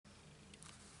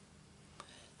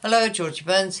Hello, Georgie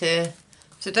Burns here.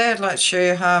 Today I'd like to show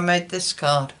you how I made this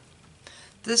card.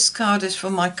 This card is for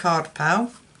my card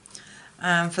pal,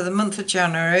 and for the month of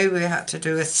January we had to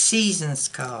do a seasons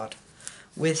card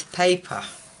with paper.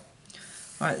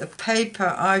 Right, the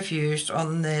paper I've used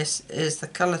on this is the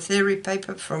Colour Theory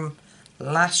paper from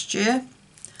last year.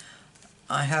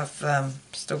 I have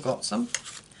still got some,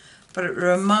 but it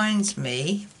reminds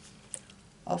me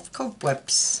of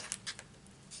cobwebs.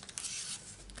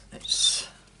 It's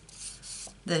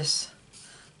this,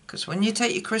 because when you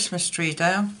take your Christmas tree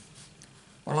down,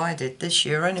 well I did this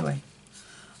year anyway,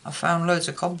 I found loads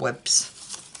of cobwebs,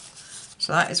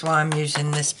 so that is why I'm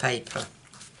using this paper.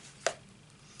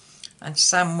 And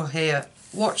Sam will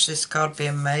watch this card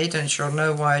being made and she'll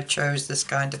know why I chose this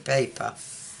kind of paper,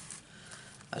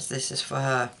 as this is for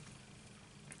her.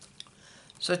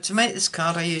 So to make this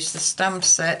card I used the stamp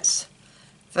sets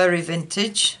Very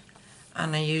Vintage,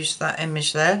 and I used that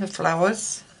image there, the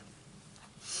flowers.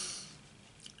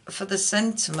 For the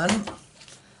sentiment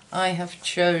I have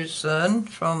chosen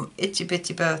from Itty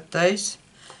Bitty Birthdays,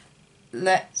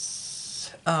 Time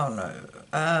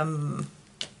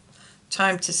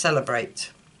to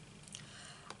Celebrate,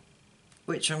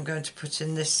 which I'm going to put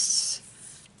in this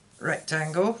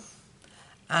rectangle,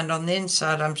 and on the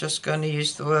inside I'm just going to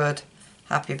use the word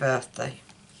Happy Birthday.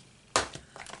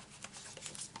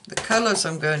 The colours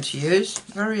I'm going to use,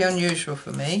 very unusual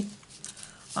for me,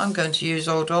 I'm going to use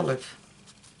Old Olive.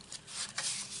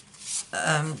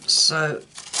 So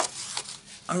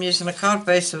I'm using a card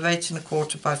base of 8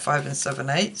 1/4 by 5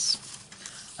 7/8.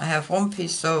 I have one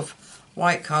piece of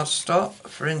white cardstock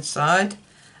for inside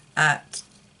at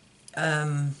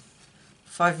 5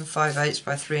 5/8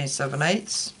 by 3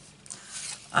 7/8.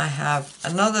 I have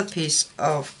another piece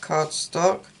of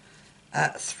cardstock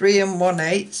at 3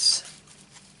 1/8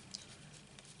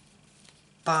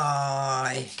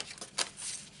 by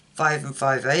 5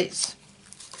 5/8.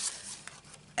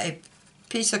 A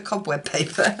piece of cobweb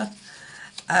paper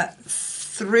at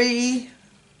 3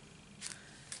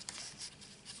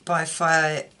 by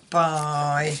 5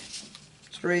 by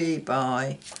 3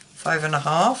 by 5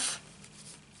 1/2,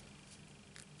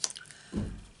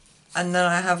 and then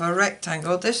I have a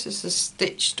rectangle. This is a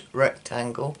stitched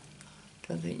rectangle.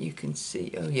 Don't think you can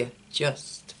see. Oh yeah,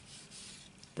 just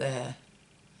there.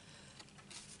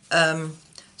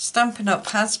 Stampin' Up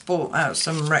has bought out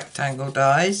some rectangle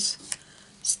dies,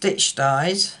 stitch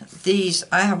dies. These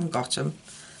I haven't got them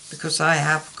because I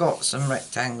have got some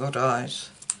rectangle dies,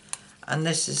 and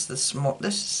this is the small.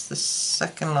 This is the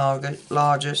second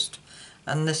largest,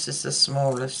 and this is the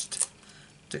smallest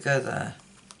to go there.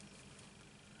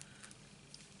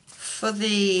 For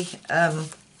the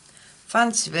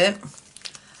fancy bit,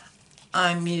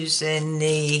 I'm using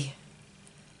the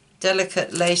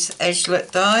delicate lace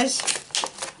edgelet dies,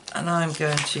 and I'm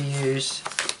going to use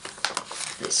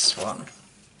this one,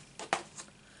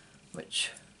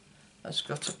 which has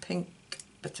got a pink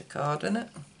bit of card in it.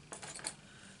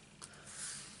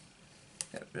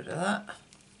 Get rid of that.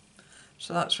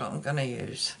 So that's what I'm going to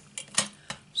use.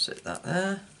 Sit that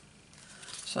there.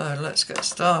 So let's get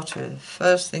started.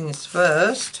 First thing is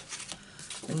first,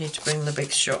 we need to bring the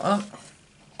big shot up.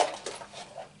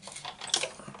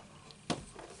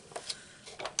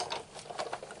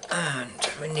 And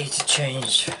we need to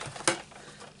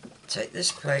take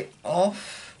this plate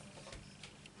off,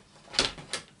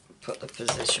 put the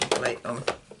position plate on.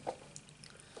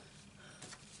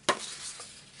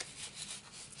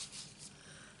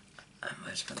 And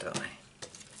where's my die?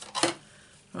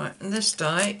 Right, and this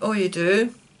die, all you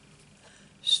do,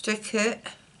 stick it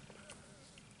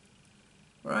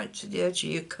right to the edge of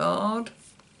your card,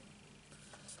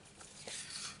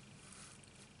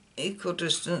 equal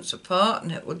distance apart,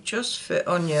 and it will just fit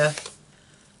on your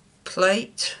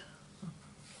plate.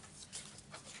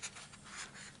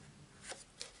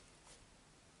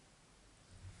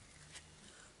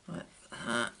 Like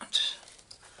that.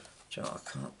 Joe, I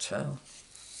can't tell.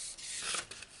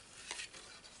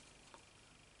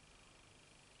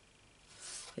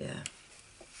 Yeah.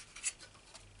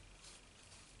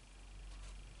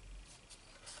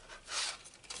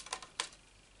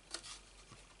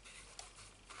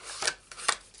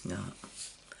 No.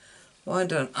 Why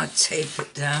don't I tape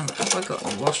it down? Have I got a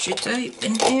washi tape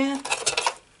in here?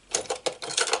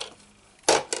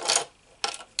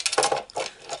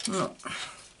 No.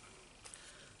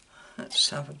 Let's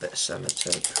have a bit of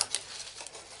sellotape.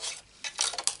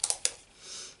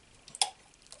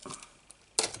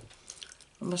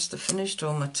 I must have finished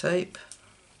all my tape.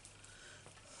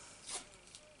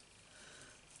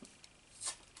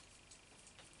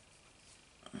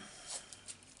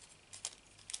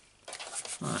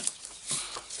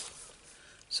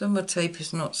 so my tape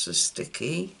is not so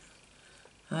sticky.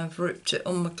 I've ripped it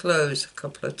on my clothes a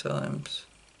couple of times.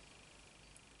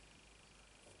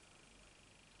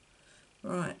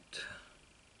 Right,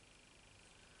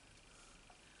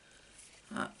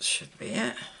 that should be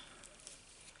it.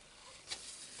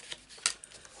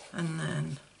 And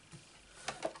then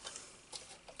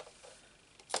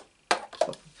pop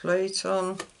a plate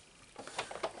on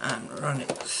and run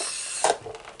it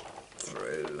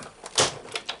through.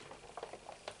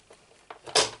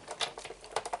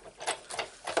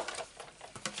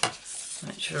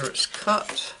 Make sure it's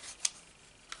cut.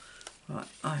 Right,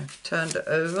 I've turned it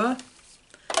over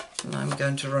and I'm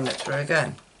going to run it through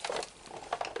again.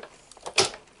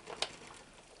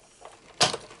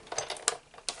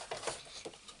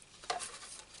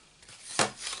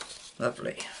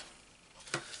 Lovely.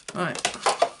 Right,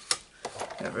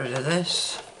 get rid of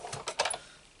this.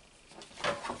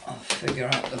 I'll figure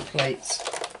out the plates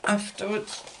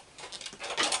afterwards.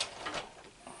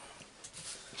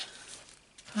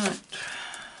 Right,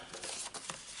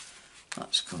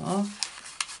 that's come off.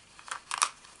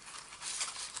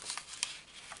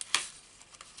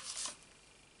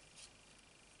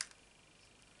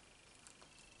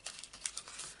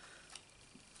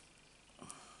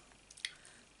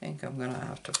 I think I'm going to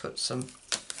have to put some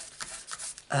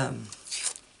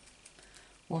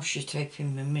washi tape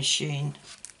in my machine.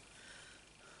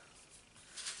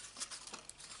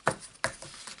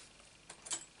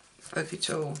 Pokey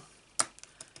tool,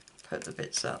 poke the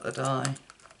bits out the die.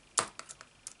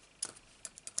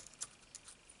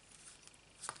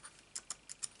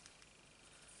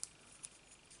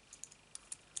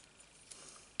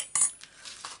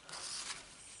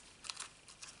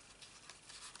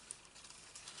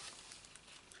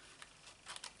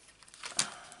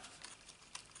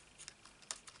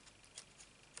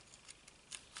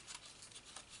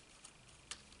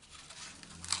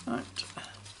 Right.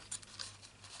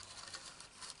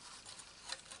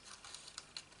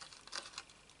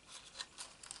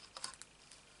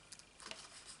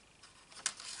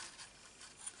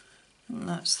 And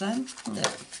that's them. Yeah.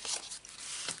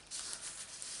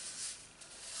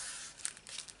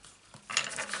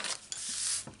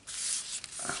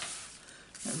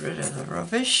 Get rid of the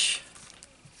rubbish.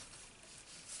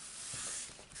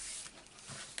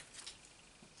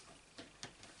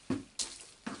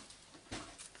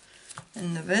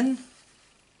 In the bin.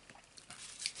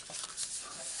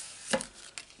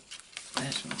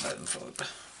 There's my bone folder.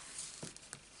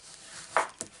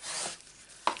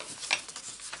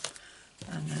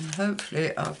 And then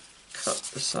hopefully I've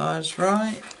cut the size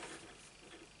right.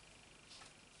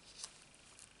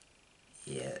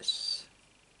 Yes.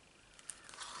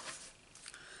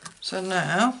 So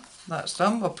now that's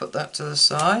done, we'll put that to the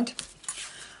side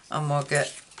and we'll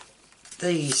get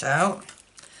these out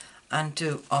and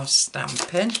do our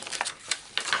stamping.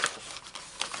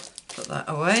 Put that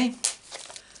away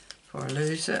before I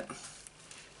lose it.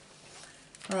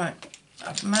 Right,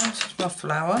 I've mounted my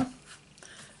flower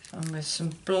and with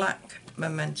some black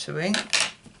Memento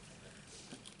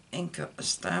ink up the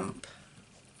stamp.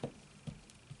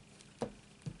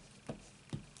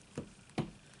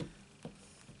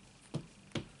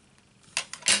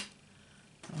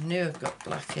 I knew I've got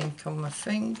black ink on my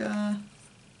finger.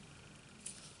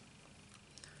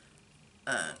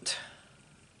 And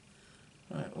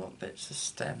right, what bit's the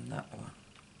stem? That one.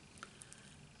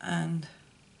 And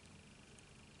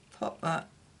pop that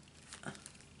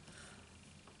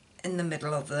in the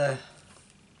middle of the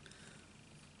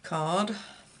card.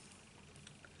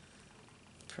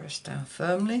 Press down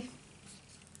firmly.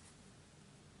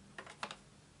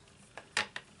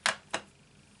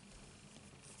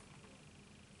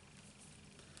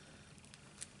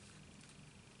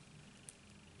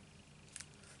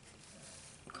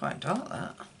 Quite dark,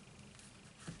 that.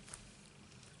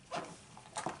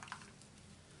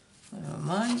 Never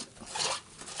mind.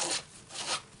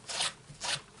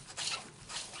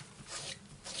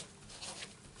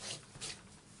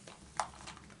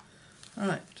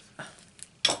 Right,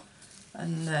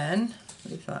 and then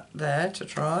leave that there to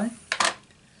dry.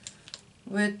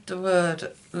 With the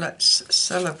word "Let's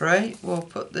Celebrate," we'll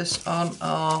put this on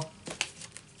our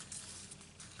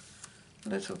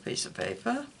little piece of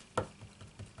paper.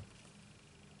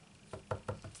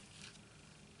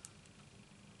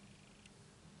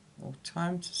 Or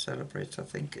 "Time to Celebrate," I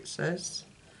think it says.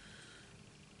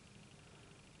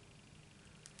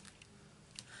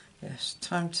 Yes,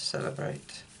 time to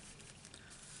celebrate.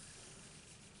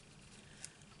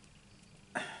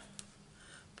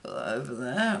 Put that over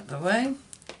there, out the way.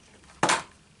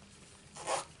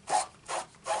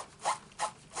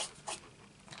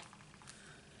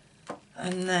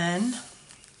 And then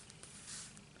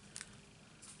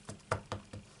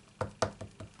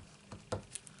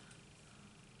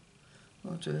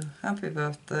do happy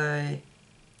birthday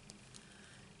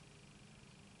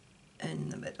in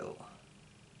the middle.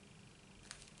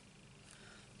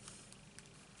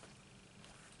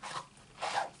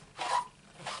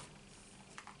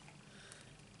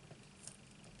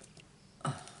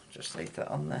 Just leave that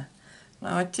on there.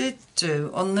 Now I did do,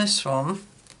 on this one,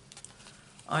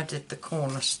 I did the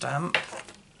corner stamp.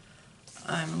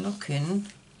 I'm looking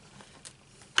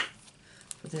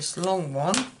for this long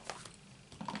one.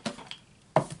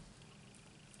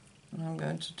 And I'm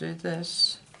going to do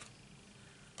this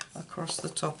across the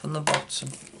top and the bottom.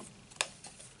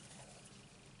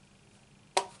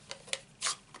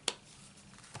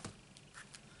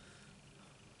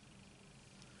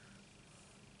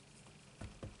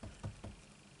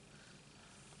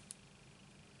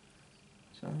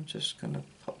 So I'm just going to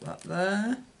pop that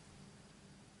there.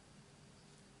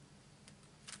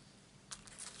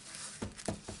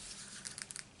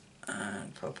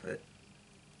 And pop it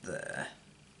there.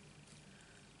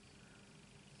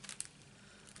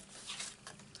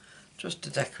 Just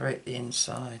to decorate the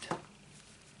inside.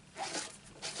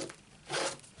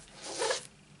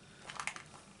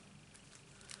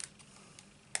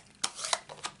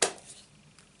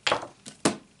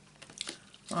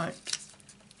 Right,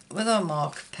 with our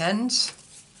marker pens,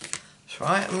 that's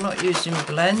right, I'm not using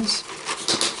blends,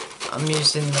 I'm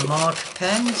using the marker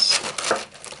pens.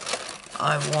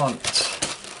 I want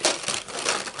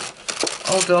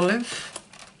Old Olive,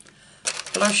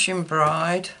 Blushing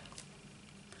Bride,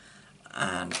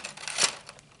 and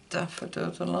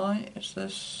Daffodil Delight. Is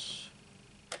this?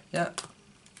 Yeah.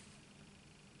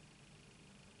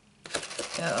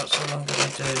 Yeah, that's all I'm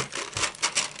going to do.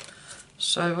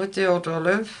 So with the Old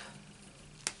Olive,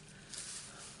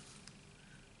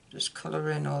 just colour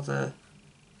in all the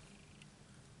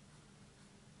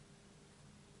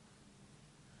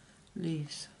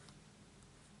leaves.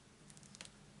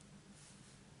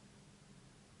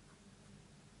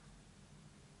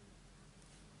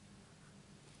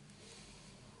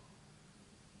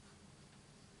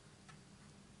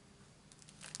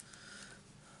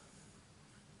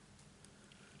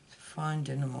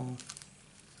 Finding them all.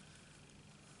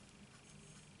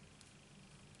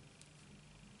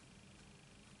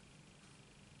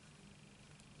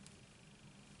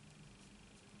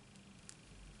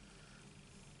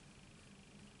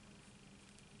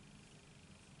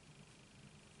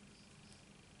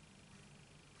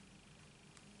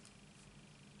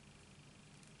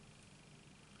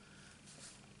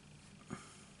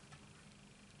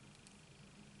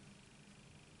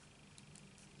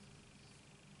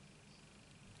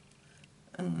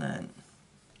 And then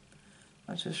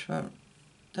I just went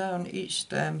down each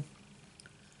stem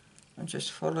and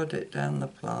just followed it down the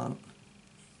plant.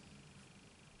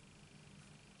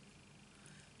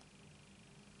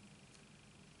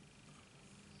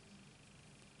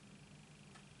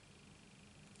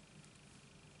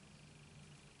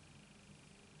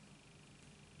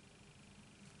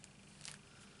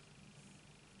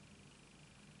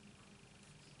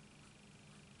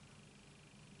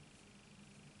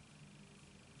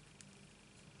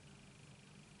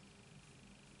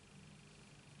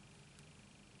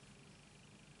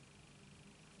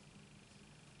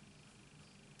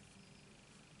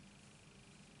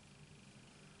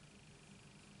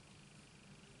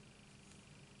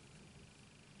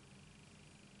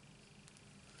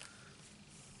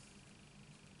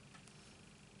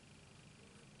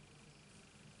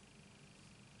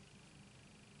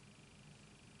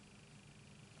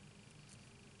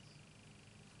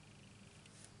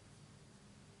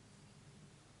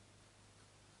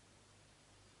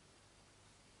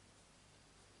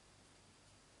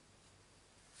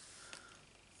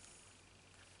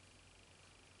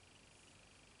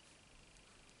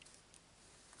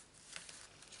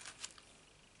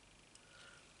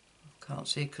 Can't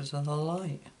see because of the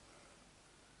light.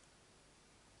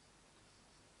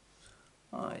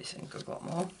 I think I've got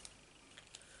more.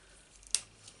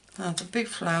 Now the big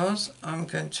flowers I'm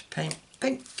going to paint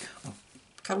pink, or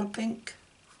colour pink.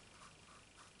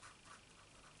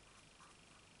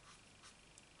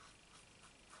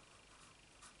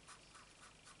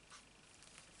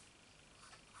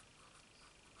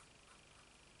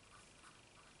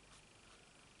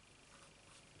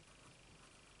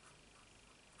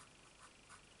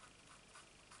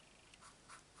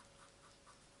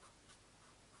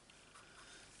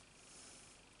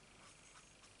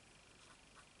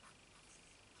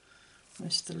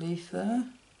 Missed the leaf there.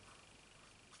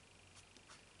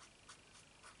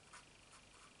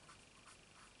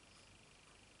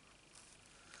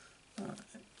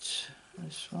 Right,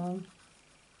 this one.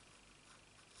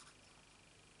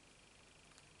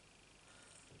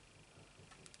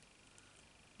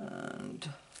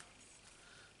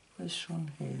 this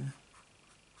one here.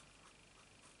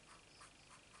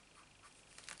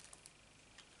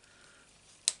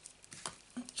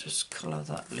 Just colour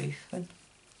that leaf in.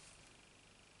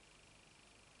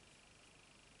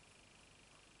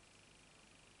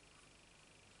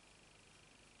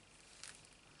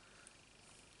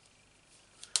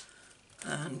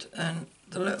 And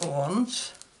the little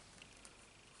ones,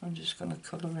 I'm just going to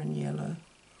colour in yellow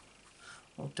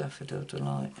or Daffodil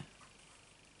Delight.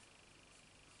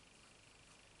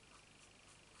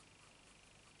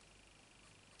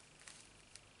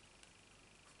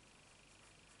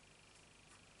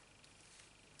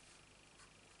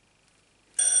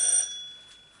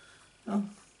 Oh,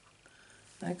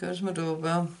 there goes my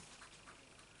doorbell.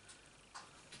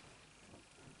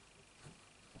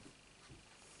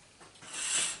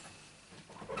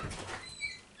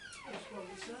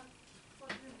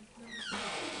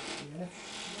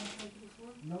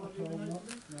 No, I'll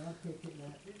take it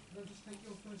now. I'll just take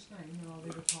your first name and I'll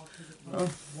leave a part to the Oh,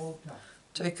 Walter.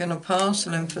 taking a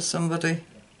parcel in for somebody.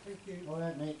 Thank you.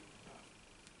 Alright, mate.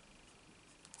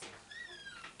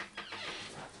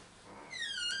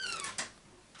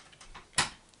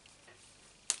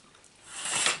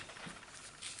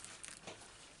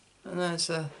 And there's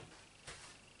a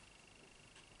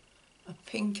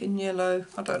pink and yellow.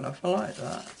 I don't know if I like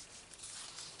that.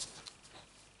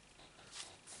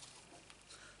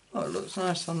 Oh, it looks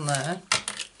nice on there.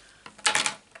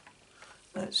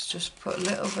 Let's just put a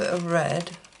little bit of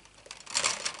red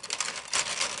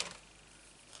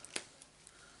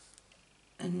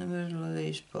in the middle of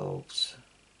these bulbs.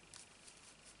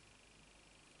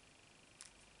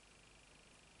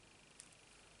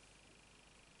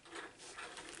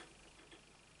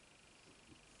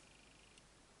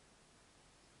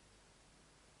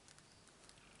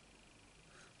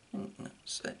 I think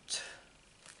that's it.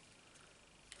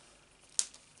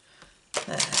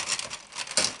 There.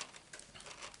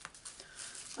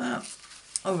 Now,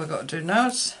 all we've got to do now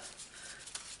is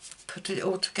put it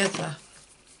all together.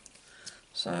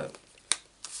 So,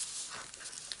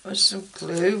 with some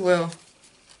glue, we'll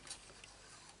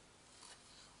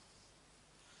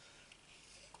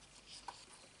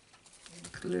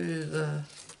glue the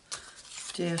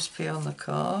DSP on the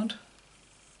card.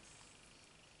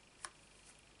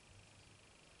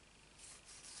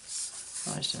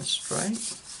 Nice and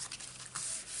straight.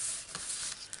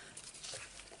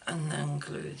 And then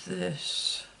glue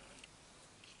this.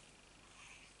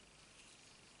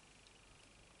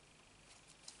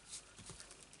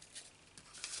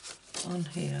 On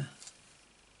here.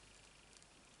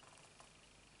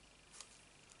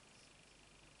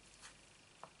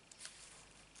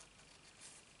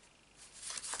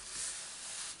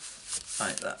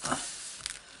 Like that.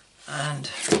 And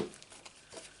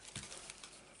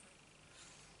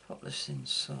pop this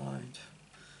inside.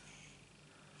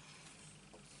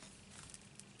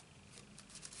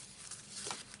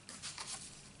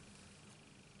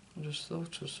 I just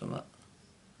thought of something.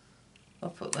 I'll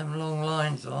put them long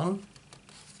lines on.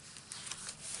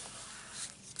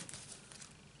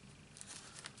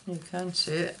 You can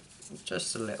see it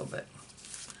just a little bit.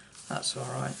 That's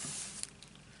alright.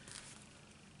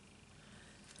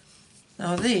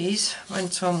 Now these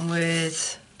went on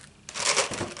with,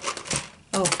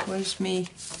 oh, where's me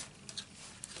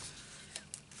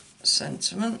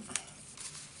sentiment?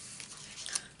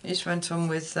 These went on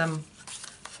with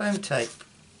foam tape.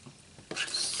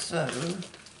 So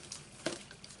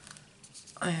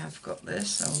I have got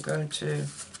this. I'm going to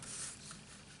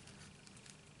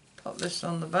pop this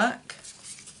on the back.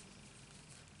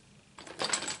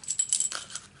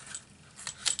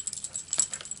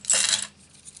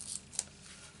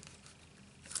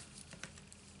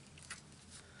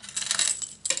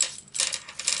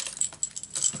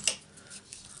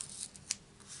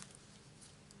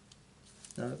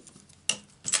 No.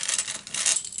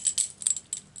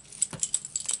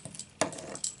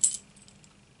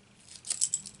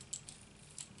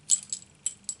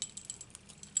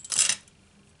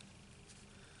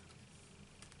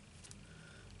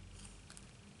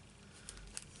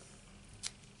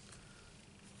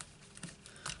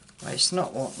 It's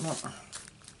not whatnot.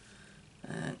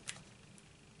 And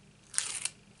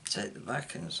take the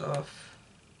backings off.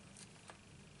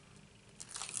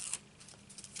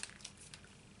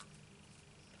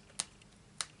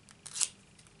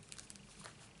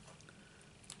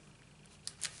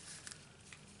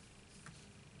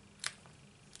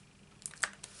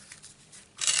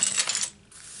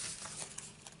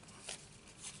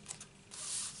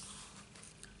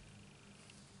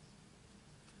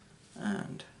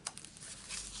 And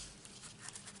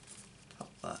pop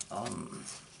that on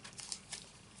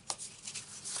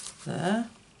there.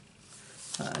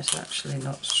 It's actually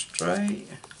not straight.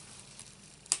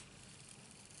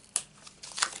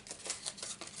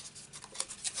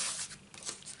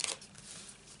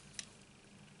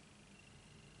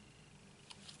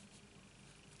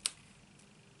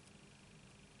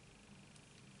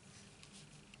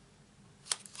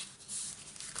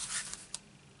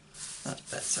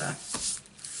 That's better.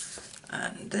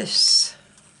 And this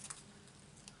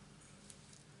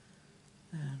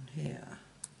down here.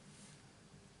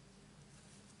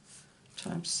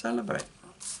 Time to celebrate.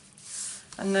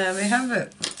 And there we have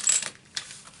it.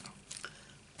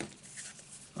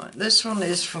 Right, this one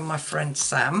is from my friend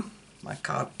Sam, my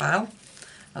card pal,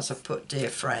 as I put dear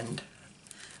friend.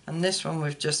 And this one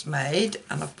we've just made,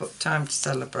 and I've put time to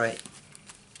celebrate.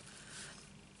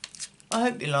 I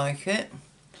hope you like it.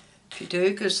 If you do,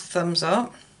 give us a thumbs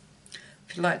up.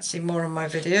 If you'd like to see more of my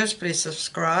videos, please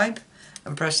subscribe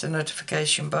and press the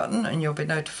notification button, and you'll be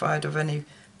notified of any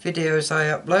videos I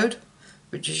upload,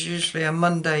 which is usually on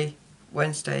Monday,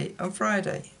 Wednesday and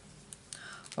Friday.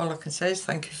 All I can say is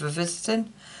thank you for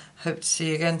visiting. Hope to see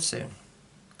you again soon.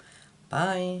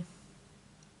 Bye.